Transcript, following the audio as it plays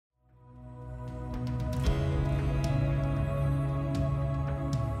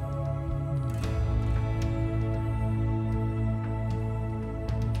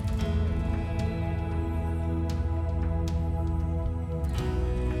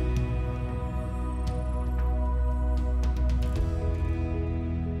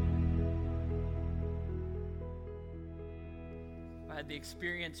had the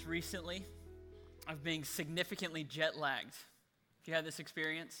experience recently of being significantly jet lagged. Have you had this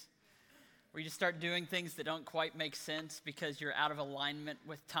experience? Where you just start doing things that don't quite make sense because you're out of alignment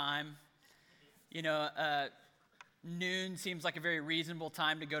with time. You know, noon seems like a very reasonable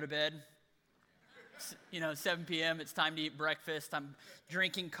time to go to bed. 7 p.m., it's time to eat breakfast. I'm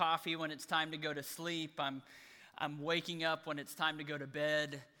drinking coffee when it's time to go to sleep. I'm waking up when it's time to go to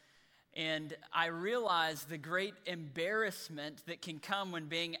bed. And I realize the great embarrassment that can come when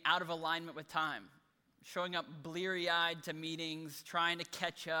being out of alignment with time. Showing up bleary-eyed to meetings, trying to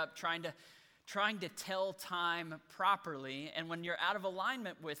catch up, trying to tell time properly. And when you're out of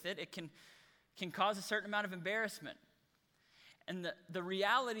alignment with it, it can cause a certain amount of embarrassment. And the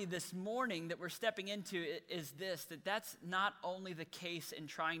reality this morning that we're stepping into is this, that's not only the case in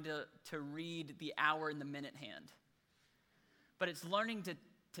trying to read the hour and the minute hand, but it's learning to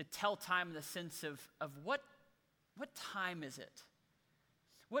tell time in the sense of what time is it?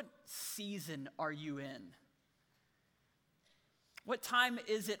 What season are you in? What time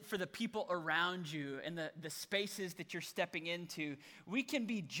is it for the people around you and the spaces that you're stepping into? We can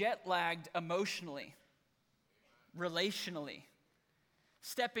be jet lagged emotionally, relationally,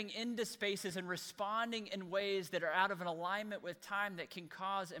 stepping into spaces and responding in ways that are out of an alignment with time that can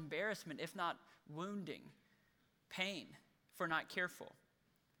cause embarrassment, if not wounding, pain, if we're not careful.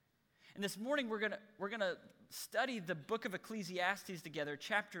 And this morning we're gonna study the book of Ecclesiastes together,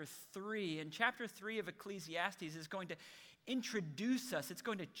 chapter 3. And chapter 3 of Ecclesiastes is going to introduce us, it's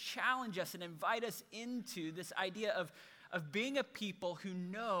going to challenge us and invite us into this idea of being a people who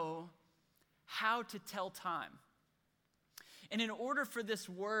know how to tell time. And in order for this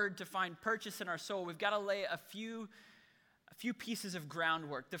word to find purchase in our soul, we've got to lay a few pieces of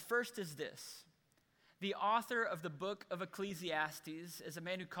groundwork. The first is this. The author of the book of Ecclesiastes is a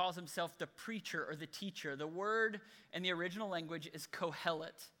man who calls himself the preacher or the teacher. The word in the original language is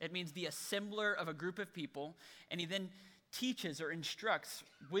kohelet. It means the assembler of a group of people, and he then teaches or instructs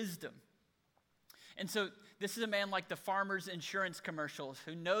wisdom. And so this is a man like the Farmers Insurance commercials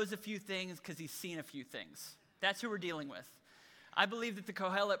who knows a few things because he's seen a few things. That's who we're dealing with. I believe that the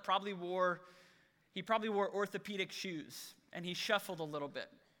kohelet probably wore orthopedic shoes, and he shuffled a little bit.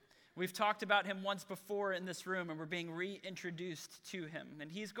 We've talked about him once before in this room, and we're being reintroduced to him.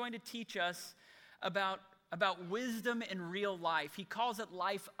 And he's going to teach us about wisdom in real life. He calls it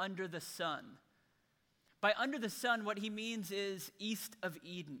life under the sun. By under the sun, what he means is east of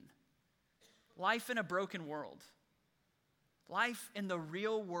Eden. Life in a broken world. Life in the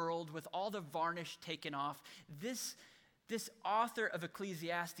real world with all the varnish taken off. This author of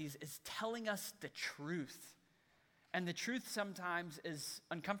Ecclesiastes is telling us the truth. And the truth sometimes is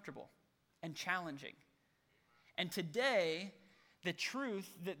uncomfortable and challenging. And today, the truth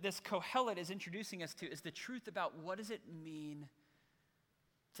that this kohelet is introducing us to is the truth about what does it mean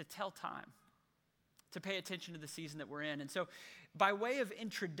to tell time, to pay attention to the season that we're in. And so by way of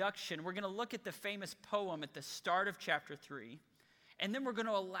introduction, we're going to look at the famous poem at the start of chapter 3. And then we're going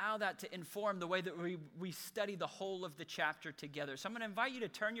to allow that to inform the way that we study the whole of the chapter together. So I'm going to invite you to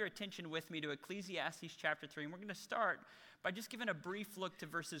turn your attention with me to Ecclesiastes chapter 3. And we're going to start by just giving a brief look to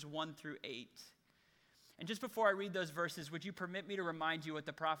verses 1 through 8. And just before I read those verses, would you permit me to remind you what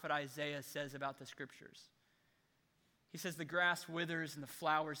the prophet Isaiah says about the scriptures? He says, the grass withers and the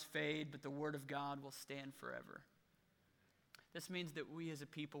flowers fade, but the word of God will stand forever. This means that we as a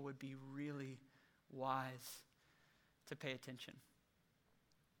people would be really wise to pay attention.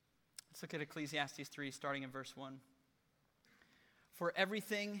 Let's look at Ecclesiastes 3, starting in verse 1. For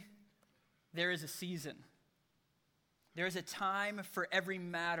everything, there is a season. There is a time for every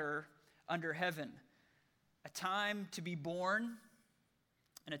matter under heaven. A time to be born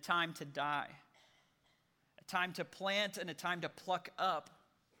and a time to die. A time to plant and a time to pluck up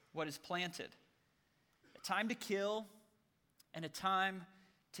what is planted. A time to kill and a time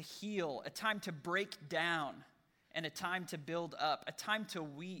to heal. A time to break down and a time to build up. A time to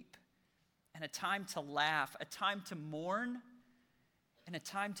weep and a time to laugh, a time to mourn, and a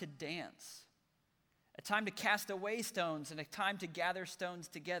time to dance, a time to cast away stones, and a time to gather stones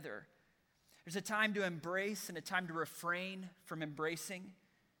together. There's a time to embrace and a time to refrain from embracing,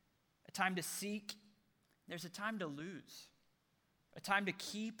 a time to seek, there's a time to lose, a time to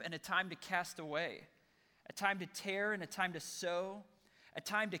keep and a time to cast away, a time to tear and a time to sow, a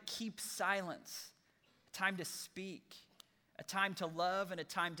time to keep silence, a time to speak, a time to love and a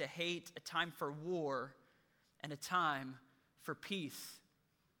time to hate, a time for war and a time for peace.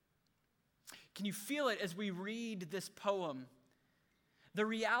 Can you feel it as we read this poem? The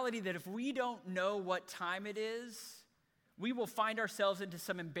reality that if we don't know what time it is, we will find ourselves into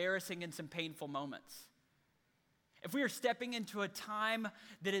some embarrassing and some painful moments. if we are stepping into a time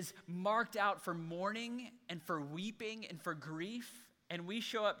that is marked out for mourning and for weeping and for grief, and we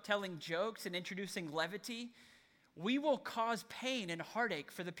show up telling jokes and introducing levity, we will cause pain and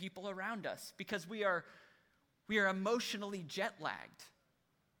heartache for the people around us because we are emotionally jet lagged.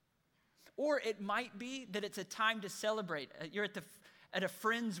 Or it might be that it's a time to celebrate. You're at a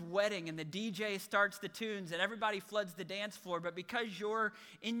friend's wedding and the DJ starts the tunes and everybody floods the dance floor, but because you're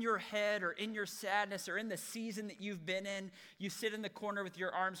in your head or in your sadness or in the season that you've been in, you sit in the corner with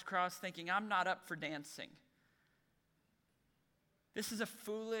your arms crossed thinking, I'm not up for dancing. This is a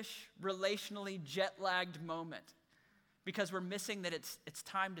foolish, relationally jet-lagged moment because we're missing that it's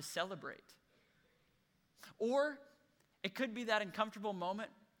time to celebrate. Or it could be that uncomfortable moment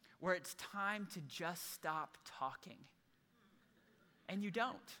where it's time to just stop talking. And you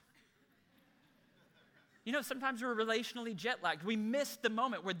don't. You know, sometimes we're relationally jet-lagged. We miss the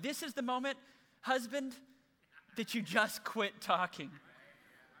moment where this is the moment, husband, that you just quit talking,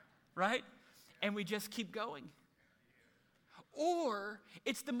 right? And we just keep going. Or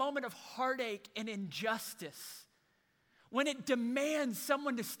it's the moment of heartache and injustice when it demands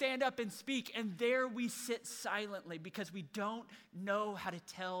someone to stand up and speak, and there we sit silently because we don't know how to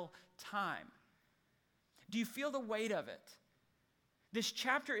tell time. Do you feel the weight of it? This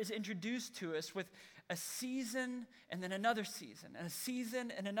chapter is introduced to us with a season and then another season, and a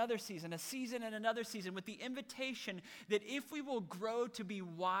season and another season, a season and another season, with the invitation that if we will grow to be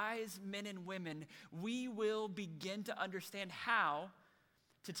wise men and women, we will begin to understand how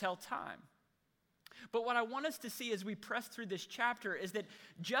to tell time. But what I want us to see as we press through this chapter is that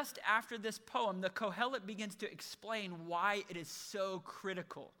just after this poem, the Kohelet begins to explain why it is so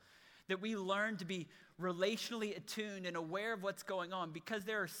critical that we learn to be relationally attuned and aware of what's going on, because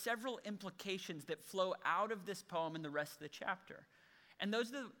there are several implications that flow out of this poem and the rest of the chapter. And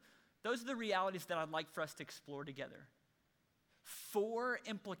those are the realities that I'd like for us to explore together. 4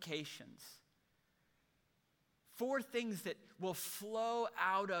 implications. 4 things that will flow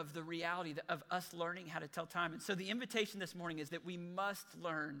out of the reality of us learning how to tell time. And so the invitation this morning is that we must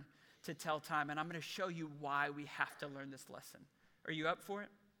learn to tell time. And I'm going to show you why we have to learn this lesson. Are you up for it?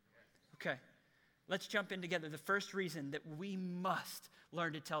 Okay. Let's jump in together. The first reason that we must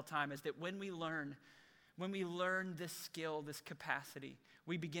learn to tell time is that when we learn this skill, this capacity,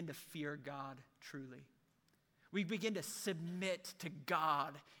 we begin to fear God truly. We begin to submit to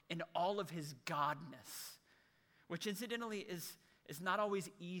God in all of his godness, which incidentally is not always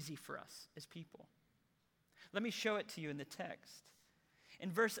easy for us as people. Let me show it to you in the text.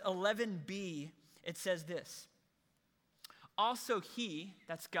 In verse 11b, it says this: also he,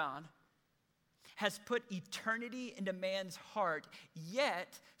 that's God, has put eternity into man's heart,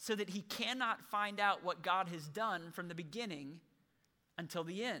 yet so that he cannot find out what God has done from the beginning until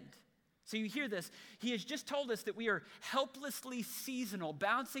the end. So you hear this. He has just told us that we are helplessly seasonal,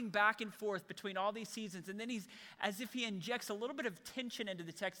 bouncing back and forth between all these seasons. And then he's, as if he injects a little bit of tension into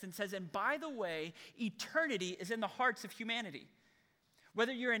the text and says, and by the way, eternity is in the hearts of humanity.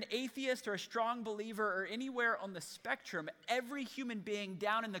 Whether you're an atheist or a strong believer or anywhere on the spectrum, every human being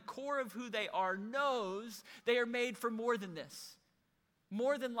down in the core of who they are knows they are made for more than this,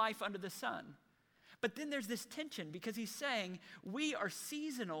 more than life under the sun. But then there's this tension because he's saying we are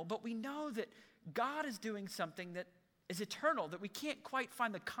seasonal, but we know that God is doing something that is eternal, that we can't quite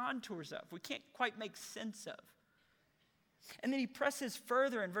find the contours of, we can't quite make sense of. And then he presses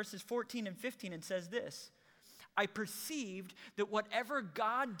further in verses 14 and 15 and says this: I perceived that whatever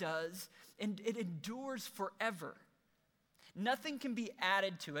God does, and it endures forever. Nothing can be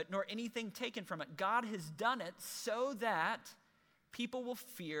added to it, nor anything taken from it. God has done it so that people will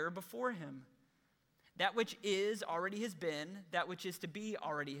fear before him. That which is already has been, that which is to be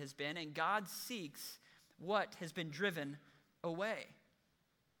already has been, and God seeks what has been driven away.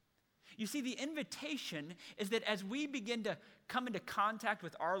 You see, the invitation is that as we begin to come into contact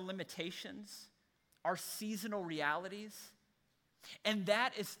with our limitations, our seasonal realities, and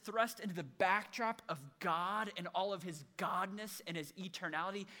that is thrust into the backdrop of God and all of his godness and his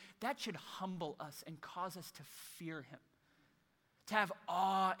eternality, that should humble us and cause us to fear him, to have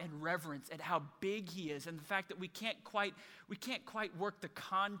awe and reverence at how big he is and the fact that we can't quite work the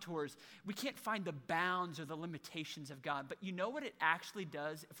contours. We can't find the bounds or the limitations of God. But you know what it actually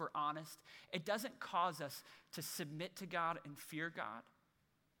does, if we're honest? It doesn't cause us to submit to God and fear God.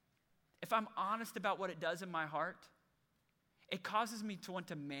 If I'm honest about what it does in my heart, it causes me to want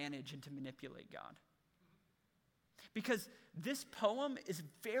to manage and to manipulate God. Because this poem is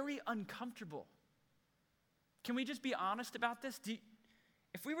very uncomfortable. Can we just be honest about this?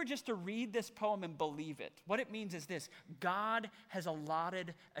 If we were just to read this poem and believe it, what it means is this: God has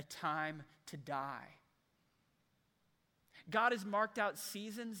allotted a time to die. God has marked out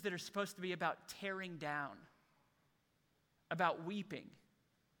seasons that are supposed to be about tearing down, about weeping,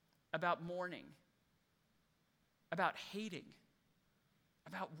 about mourning, about hating,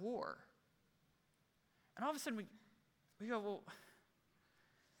 about war. And all of a sudden we go, well,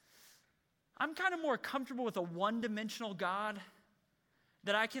 I'm kind of more comfortable with a one-dimensional God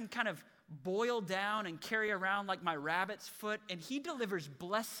that I can kind of boil down and carry around like my rabbit's foot, and he delivers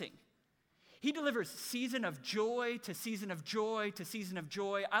blessing. He delivers season of joy to season of joy to season of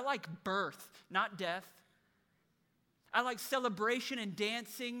joy. I like birth, not death. I like celebration and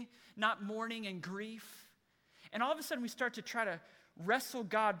dancing, not mourning and grief. And all of a sudden we start to try to wrestle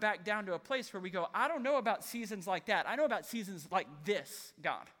God back down to a place where we go, I don't know about seasons like that. I know about seasons like this,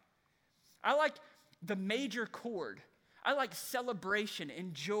 God. I like the major chord. I like celebration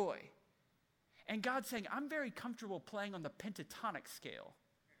and joy. And God's saying, I'm very comfortable playing on the pentatonic scale.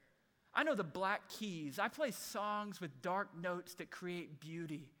 I know the black keys. I play songs with dark notes that create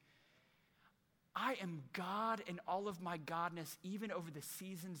beauty. I am God in all of my godness, even over the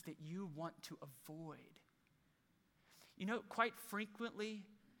seasons that you want to avoid. You know, quite frequently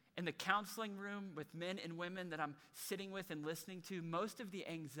in the counseling room with men and women that I'm sitting with and listening to, most of the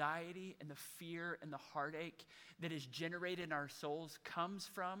anxiety and the fear and the heartache that is generated in our souls comes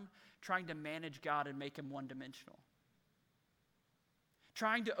from trying to manage God and make him one-dimensional.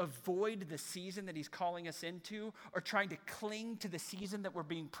 Trying to avoid the season that he's calling us into, or trying to cling to the season that we're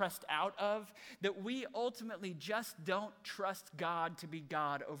being pressed out of, that we ultimately just don't trust God to be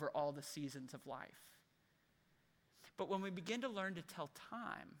God over all the seasons of life. But when we begin to learn to tell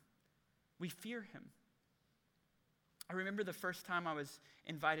time, we fear him. I remember the first time I was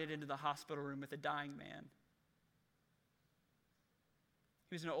invited into the hospital room with a dying man.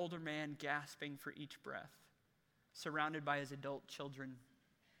 He was an older man gasping for each breath, surrounded by his adult children.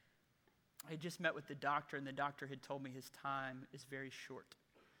 I had just met with the doctor, and the doctor had told me his time is very short.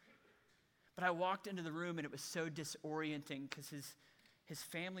 But I walked into the room, and it was so disorienting because his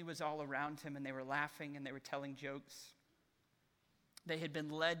family was all around him, and they were laughing, and they were telling jokes. They had been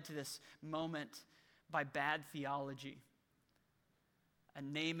led to this moment by bad theology. A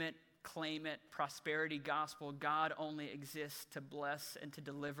name it, claim it, prosperity gospel. God only exists to bless and to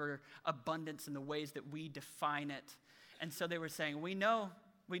deliver abundance in the ways that we define it. And so they were saying, we know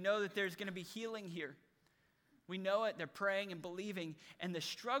that there's going to be healing here. We know it. They're praying and believing. And the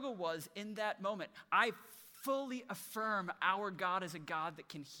struggle was in that moment, I fully affirm our God is a God that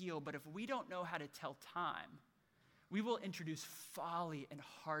can heal. But if we don't know how to tell time, we will introduce folly and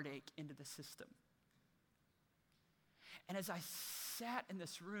heartache into the system. And as I sat in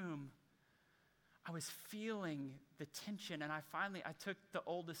this room, I was feeling the tension, and I took the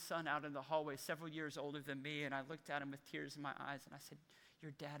oldest son out in the hallway, several years older than me, and I looked at him with tears in my eyes, and I said,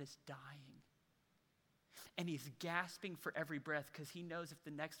 your dad is dying. And he's gasping for every breath because he knows if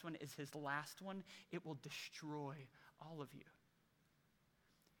the next one is his last one, it will destroy all of you.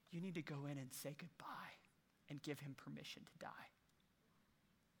 You need to go in and say goodbye and give him permission to die.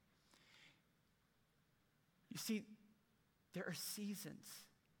 You see, there are seasons.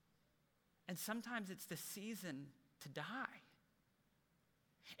 And sometimes it's the season to die.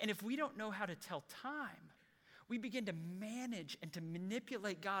 And if we don't know how to tell time, we begin to manage and to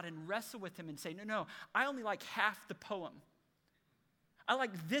manipulate God and wrestle with him and say, no, I only like half the poem. I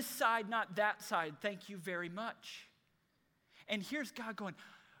like this side, not that side. Thank you very much. And here's God going,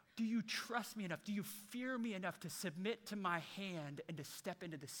 do you trust me enough? Do you fear me enough to submit to my hand and to step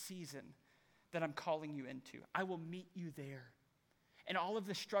into the season that I'm calling you into? I will meet you there. And all of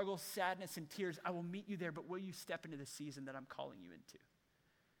the struggle, sadness, and tears, I will meet you there, but will you step into the season that I'm calling you into?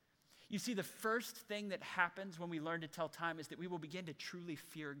 You see, the first thing that happens when we learn to tell time is that we will begin to truly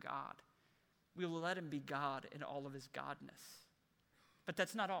fear God. We will let him be God in all of his godness. But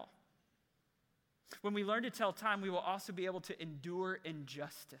that's not all. When we learn to tell time, we will also be able to endure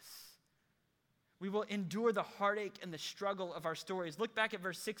injustice. We will endure the heartache and the struggle of our stories. Look back at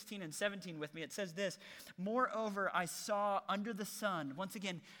verse 16 and 17 with me. It says this, moreover, I saw under the sun, once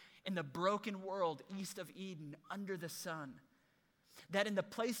again, in the broken world east of Eden, under the sun, that in the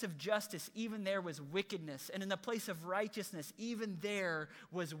place of justice, even there was wickedness, and in the place of righteousness, even there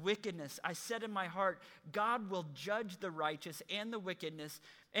was wickedness. I said in my heart, God will judge the righteous and the wickedness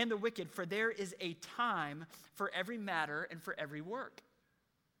and the wicked, for there is a time for every matter and for every work.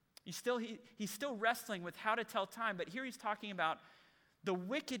 He's still wrestling with how to tell time, but here he's talking about the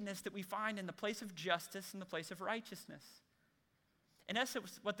wickedness that we find in the place of justice and the place of righteousness. In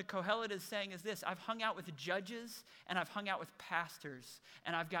essence, what the Kohelet is saying is this: I've hung out with judges and I've hung out with pastors,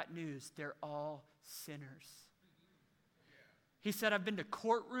 and I've got news. They're all sinners. He said, I've been to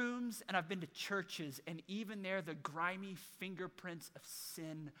courtrooms and I've been to churches, and even there the grimy fingerprints of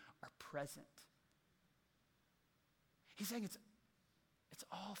sin are present. He's saying it's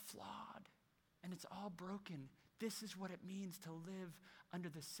all flawed and it's all broken. This is what it means to live under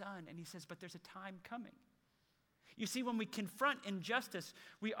the sun. And he says, but there's a time coming. You see, when we confront injustice,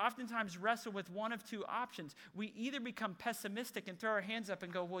 we oftentimes wrestle with one of two options. We either become pessimistic and throw our hands up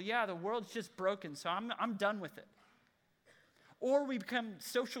and go, well, yeah, the world's just broken, so I'm done with it. Or we become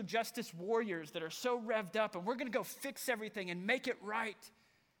social justice warriors that are so revved up and we're going to go fix everything and make it right.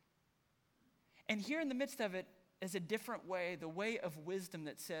 And here in the midst of it is a different way, the way of wisdom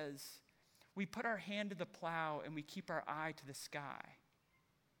that says we put our hand to the plow and we keep our eye to the sky.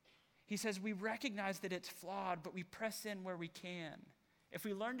 He says we recognize that it's flawed, but we press in where we can. If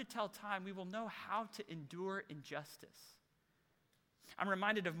we learn to tell time, we will know how to endure injustice. I'm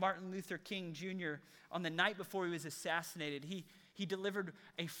reminded of Martin Luther King Jr. on the night before he was assassinated. He delivered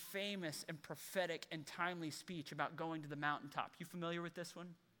a famous and prophetic and timely speech about going to the mountaintop. You familiar with this one?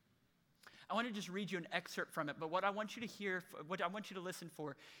 I want to just read you an excerpt from it, but what I want you to hear, what I want you to listen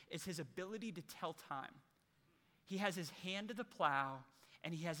for is his ability to tell time. He has his hand to the plow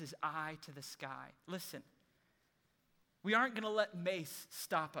and he has his eye to the sky. Listen, we aren't going to let Mace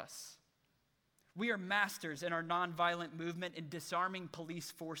stop us. We are masters in our nonviolent movement in disarming police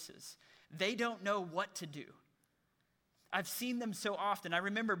forces. They don't know what to do. I've seen them so often. I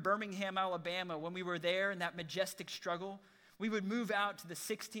remember Birmingham, Alabama, when we were there in that majestic struggle. We would move out to the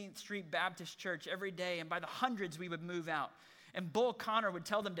 16th Street Baptist Church every day, and by the hundreds we would move out. And Bull Connor would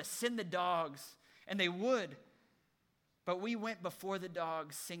tell them to send the dogs, and they would. But we went before the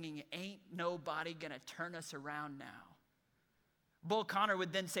dogs singing, "Ain't nobody gonna turn us around now." Bull Connor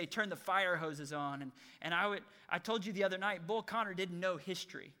would then say, "Turn the fire hoses on." And I told you the other night, Bull Connor didn't know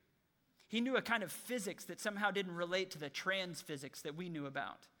history. He knew a kind of physics that somehow didn't relate to the trans physics that we knew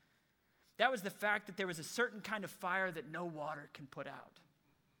about. That was the fact that there was a certain kind of fire that no water can put out.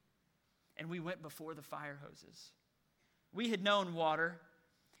 And we went before the fire hoses. We had known water.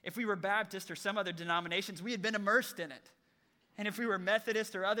 If we were Baptist or some other denominations, we had been immersed in it. And if we were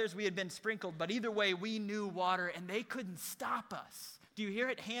Methodist or others, we had been sprinkled. But either way, we knew water, and they couldn't stop us. Do you hear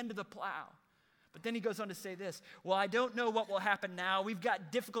it? Hand to the plow. But then he goes on to say this, well, I don't know what will happen now. We've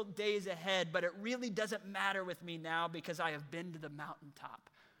got difficult days ahead, but it really doesn't matter with me now because I have been to the mountaintop,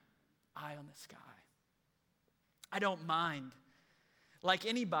 eye on the sky. I don't mind. Like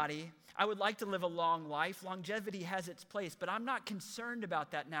anybody, I would like to live a long life. Longevity has its place, but I'm not concerned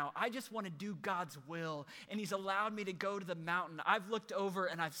about that now. I just want to do God's will, and he's allowed me to go to the mountain. I've looked over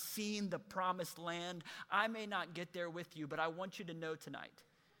and I've seen the promised land. I may not get there with you, but I want you to know tonight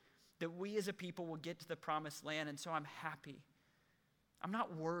that we as a people will get to the promised land, and so I'm happy. I'm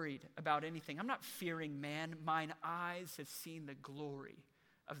not worried about anything. I'm not fearing man. Mine eyes have seen the glory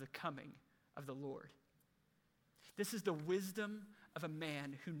of the coming of the Lord. This is the wisdom of a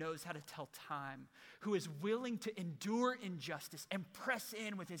man who knows how to tell time, who is willing to endure injustice and press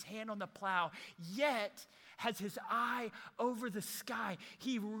in with his hand on the plow, yet has his eye over the sky.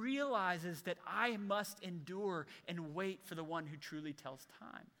 He realizes that I must endure and wait for the one who truly tells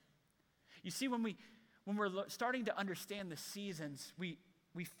time. You see, when we're starting to understand the seasons, we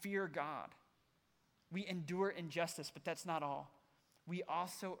fear God. We endure injustice, but that's not all. We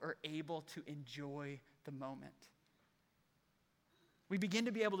also are able to enjoy the moment. We begin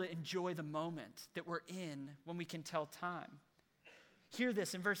to be able to enjoy the moment that we're in when we can tell time. Hear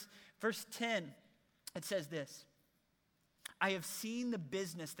this in verse 10. It says this, I have seen the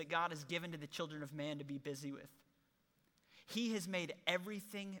business that God has given to the children of man to be busy with. He has made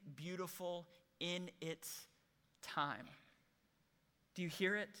everything beautiful in its time. Do you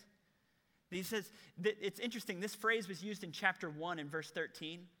hear it? He says, it's interesting, this phrase was used in chapter 1 in verse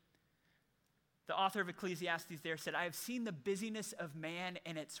 13. The author of Ecclesiastes there said, I have seen the busyness of man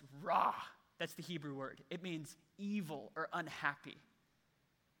and it's ra. That's the Hebrew word. It means evil or unhappy.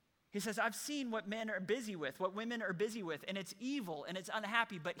 He says, I've seen what men are busy with, what women are busy with, and it's evil and it's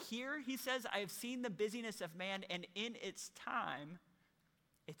unhappy. But here he says, I have seen the busyness of man and in its time,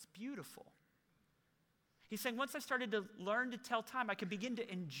 it's beautiful. He's saying once I started to learn to tell time, I could begin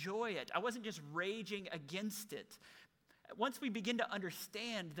to enjoy it. I wasn't just raging against it. Once we begin to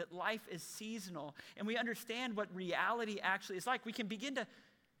understand that life is seasonal and we understand what reality actually is like, we can begin to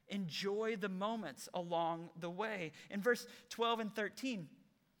enjoy the moments along the way. In verse 12 and 13,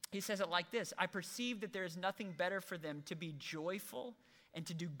 he says it like this, I perceive that there is nothing better for them to be joyful and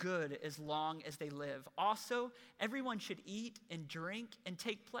to do good as long as they live. Also, everyone should eat and drink and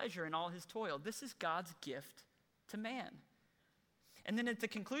take pleasure in all his toil. This is God's gift to man. And then at the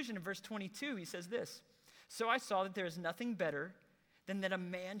conclusion of verse 22, he says this, So I saw that there is nothing better than that a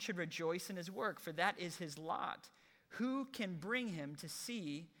man should rejoice in his work, for that is his lot. Who can bring him to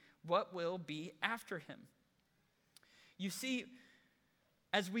see what will be after him?" You see,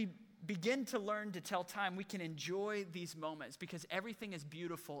 as we begin to learn to tell time, we can enjoy these moments because everything is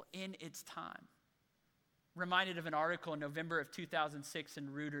beautiful in its time. Reminded of an article in November of 2006 in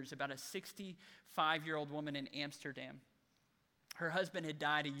Reuters about a 65-year-old woman in Amsterdam. Her husband had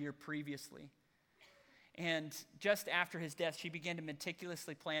died a year previously. And just after his death, she began to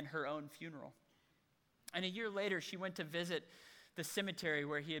meticulously plan her own funeral. And a year later, she went to visit the cemetery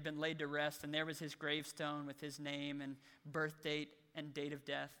where he had been laid to rest, and there was his gravestone with his name and birth date and date of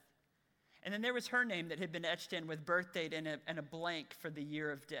death. And then there was her name that had been etched in with birth date and a blank for the year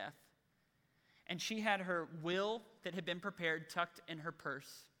of death. And she had her will that had been prepared tucked in her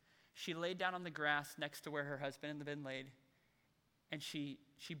purse. She laid down on the grass next to where her husband had been laid, and she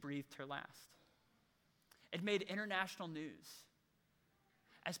breathed her last. It made international news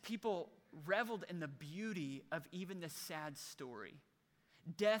as people reveled in the beauty of even this sad story.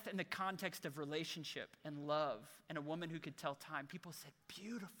 Death in the context of relationship and love and a woman who could tell time. People said,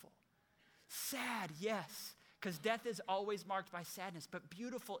 beautiful. Sad, yes, because death is always marked by sadness, but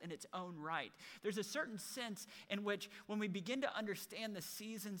beautiful in its own right. There's a certain sense in which when we begin to understand the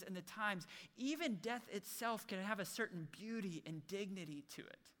seasons and the times, even death itself can have a certain beauty and dignity to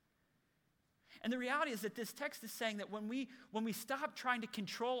it. And the reality is that this text is saying that when we stop trying to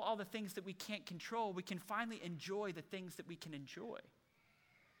control all the things that we can't control, we can finally enjoy the things that we can enjoy.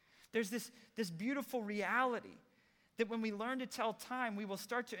 There's this beautiful reality that when we learn to tell time, we will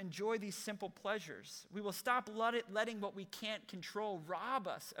start to enjoy these simple pleasures. We will stop letting what we can't control rob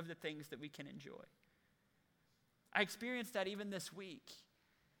us of the things that we can enjoy. I experienced that even this week.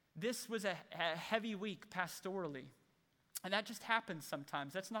 This was a heavy week pastorally. And that just happens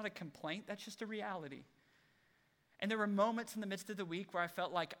sometimes. That's not a complaint, that's just a reality. And there were moments in the midst of the week where I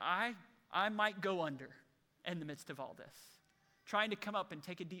felt like I might go under in the midst of all this, trying to come up and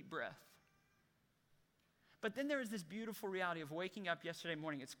take a deep breath. But then there was this beautiful reality of waking up yesterday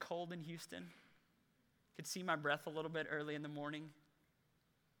morning. It's cold in Houston. Could see my breath a little bit early in the morning.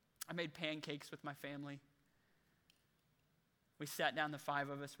 I made pancakes with my family. We sat down, the five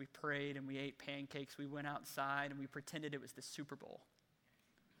of us, we prayed and we ate pancakes. We went outside and we pretended it was the Super Bowl.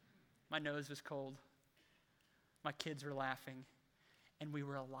 My nose was cold. My kids were laughing. And we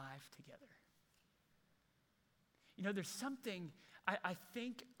were alive together. You know, there's something, I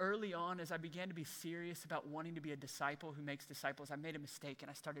think early on as I began to be serious about wanting to be a disciple who makes disciples, I made a mistake and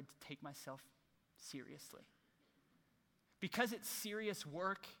I started to take myself seriously. Because it's serious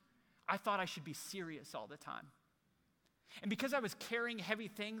work, I thought I should be serious all the time. And because I was carrying heavy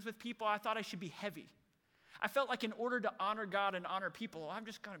things with people, I thought I should be heavy. I felt like in order to honor God and honor people, I'm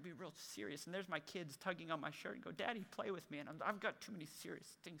just going to be real serious. And there's my kids tugging on my shirt and go, "Daddy, play with me." And I've got too many serious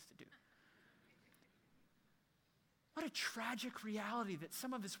things to do. What a tragic reality that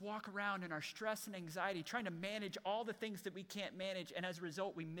some of us walk around in our stress and anxiety trying to manage all the things that we can't manage. And as a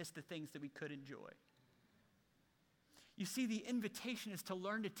result, we miss the things that we could enjoy. You see, the invitation is to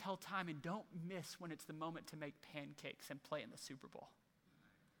learn to tell time and don't miss when it's the moment to make pancakes and play in the Super Bowl.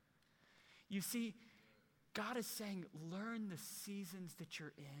 You see, God is saying, learn the seasons that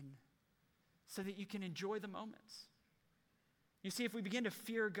you're in so that you can enjoy the moments. You see, if we begin to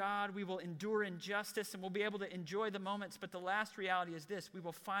fear God, we will endure injustice and we'll be able to enjoy the moments. But the last reality is this: we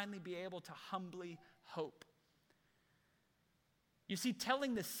will finally be able to humbly hope. You see,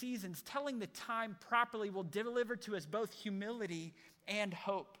 telling the seasons, telling the time properly will deliver to us both humility and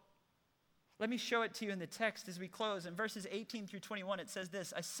hope. Let me show it to you in the text as we close. In verses 18 through 21, it says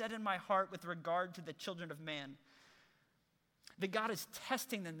this: "I said in my heart with regard to the children of man, that God is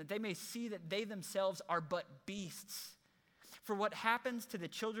testing them, that they may see that they themselves are but beasts. For what happens to the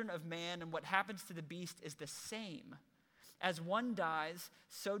children of man and what happens to the beast is the same. As one dies,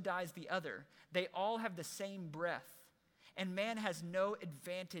 so dies the other. They all have the same breath. And man has no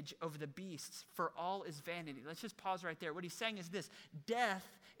advantage over the beasts, for all is vanity." Let's just pause right there. What he's saying is this: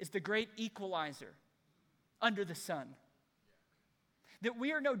 death is the great equalizer under the sun. That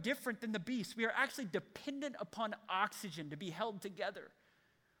we are no different than the beasts. We are actually dependent upon oxygen to be held together.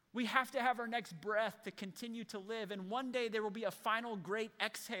 We have to have our next breath to continue to live. And one day there will be a final great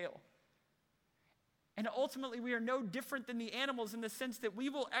exhale. And ultimately, we are no different than the animals in the sense that we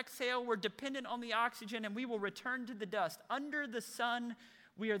will exhale, we're dependent on the oxygen, and we will return to the dust. Under the sun,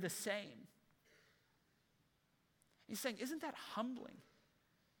 we are the same. He's saying, isn't that humbling?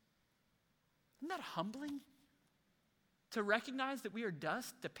 Isn't that humbling? To recognize that we are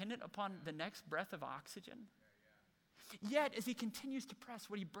dust dependent upon the next breath of oxygen? Yet, as he continues to press,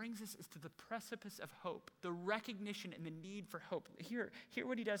 what he brings us is to the precipice of hope, the recognition and the need for hope. Hear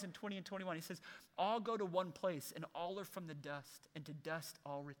what he does in 20 and 21. He says, all go to one place, and all are from the dust, and to dust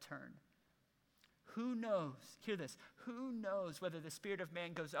all return. Who knows, hear this, who knows whether the spirit of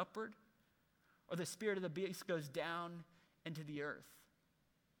man goes upward or the spirit of the beast goes down into the earth?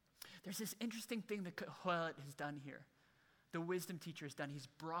 There's this interesting thing that Kohelet has done here. The wisdom teacher has done. He's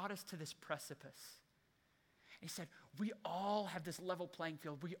brought us to this precipice. He said, we all have this level playing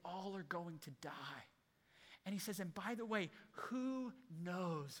field. We all are going to die. And he says, and by the way, who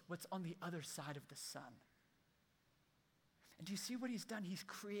knows what's on the other side of the sun? And do you see what he's done? He's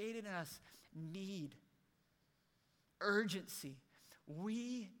created in us need, urgency.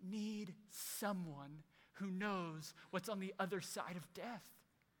 We need someone who knows what's on the other side of death.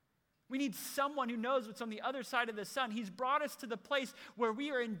 We need someone who knows what's on the other side of the sun. He's brought us to the place where we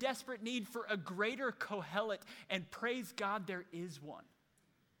are in desperate need for a greater Kohelet, and praise God, there is one.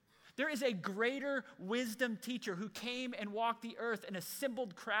 There is a greater wisdom teacher who came and walked the earth and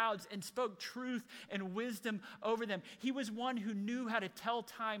assembled crowds and spoke truth and wisdom over them. He was one who knew how to tell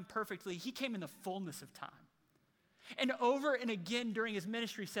time perfectly. He came in the fullness of time. And over and again during his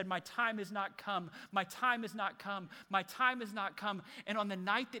ministry said, my time has not come, my time has not come, my time has not come. And on the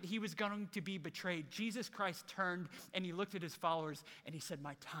night that he was going to be betrayed, Jesus Christ turned and he looked at his followers and he said,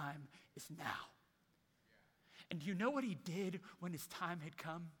 my time is now. And do you know what he did when his time had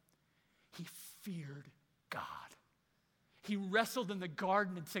come? He feared God. He wrestled in the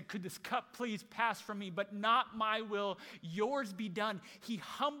garden and said, could this cup please pass from me, but not my will, yours be done. He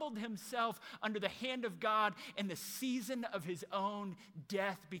humbled himself under the hand of God in the season of his own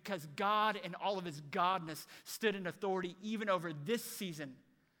death because God and all of his godness stood in authority even over this season.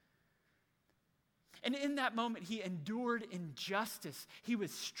 And in that moment, he endured injustice. He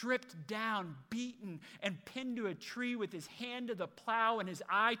was stripped down, beaten, and pinned to a tree with his hand to the plow and his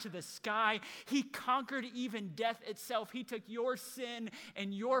eye to the sky. He conquered even death itself. He took your sin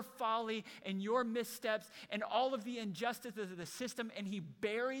and your folly and your missteps and all of the injustices of the system, and he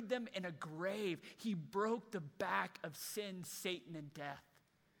buried them in a grave. He broke the back of sin, Satan, and death.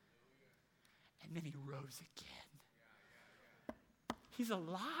 And then he rose again. He's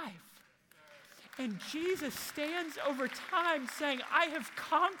alive. And Jesus stands over time saying, I have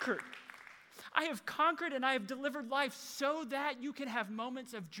conquered. I have conquered and I have delivered life so that you can have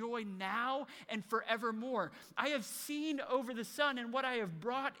moments of joy now and forevermore. I have seen over the sun, and what I have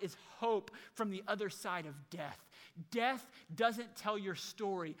brought is hope from the other side of death. Death doesn't tell your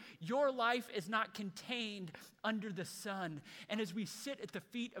story. Your life is not contained under the sun. And as we sit at the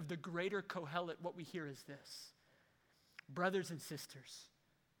feet of the greater Kohelet, what we hear is this. Brothers and sisters,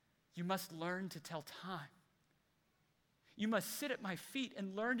 you must learn to tell time. You must sit at my feet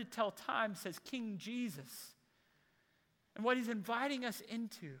and learn to tell time, says King Jesus. And what he's inviting us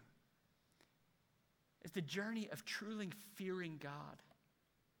into is the journey of truly fearing God.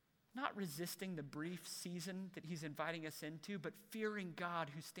 Not resisting the brief season that he's inviting us into, but fearing God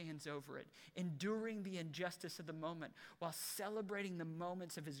who stands over it, enduring the injustice of the moment while celebrating the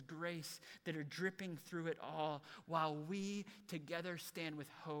moments of his grace that are dripping through it all, while we together stand with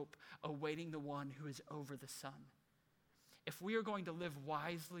hope, awaiting the one who is over the sun. If we are going to live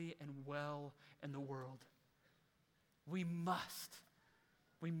wisely and well in the world, we must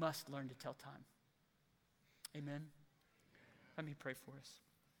learn to tell time. Amen. Let me pray for us.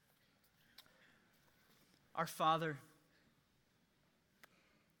 Our Father,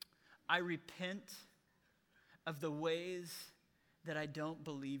 I repent of the ways that I don't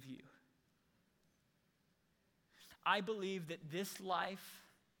believe you. I believe that this life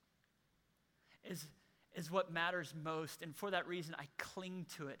is what matters most, and for that reason I cling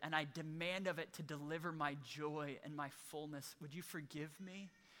to it and I demand of it to deliver my joy and my fullness. Would you forgive me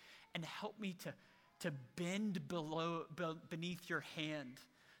and help me to bend beneath your hand,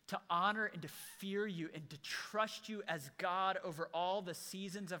 to honor and to fear you and to trust you as God over all the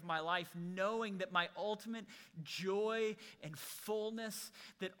seasons of my life, knowing that my ultimate joy and fullness,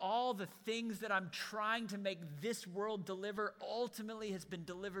 that all the things that I'm trying to make this world deliver ultimately has been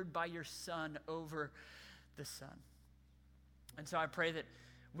delivered by your Son over the sun. And so I pray that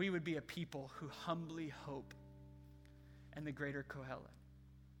we would be a people who humbly hope in the greater Kohelet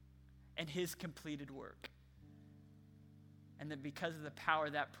and his completed work. And that because of the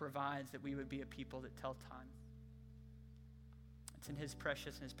power that provides, that we would be a people that tell time. It's in his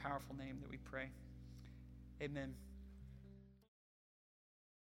precious and his powerful name that we pray. Amen.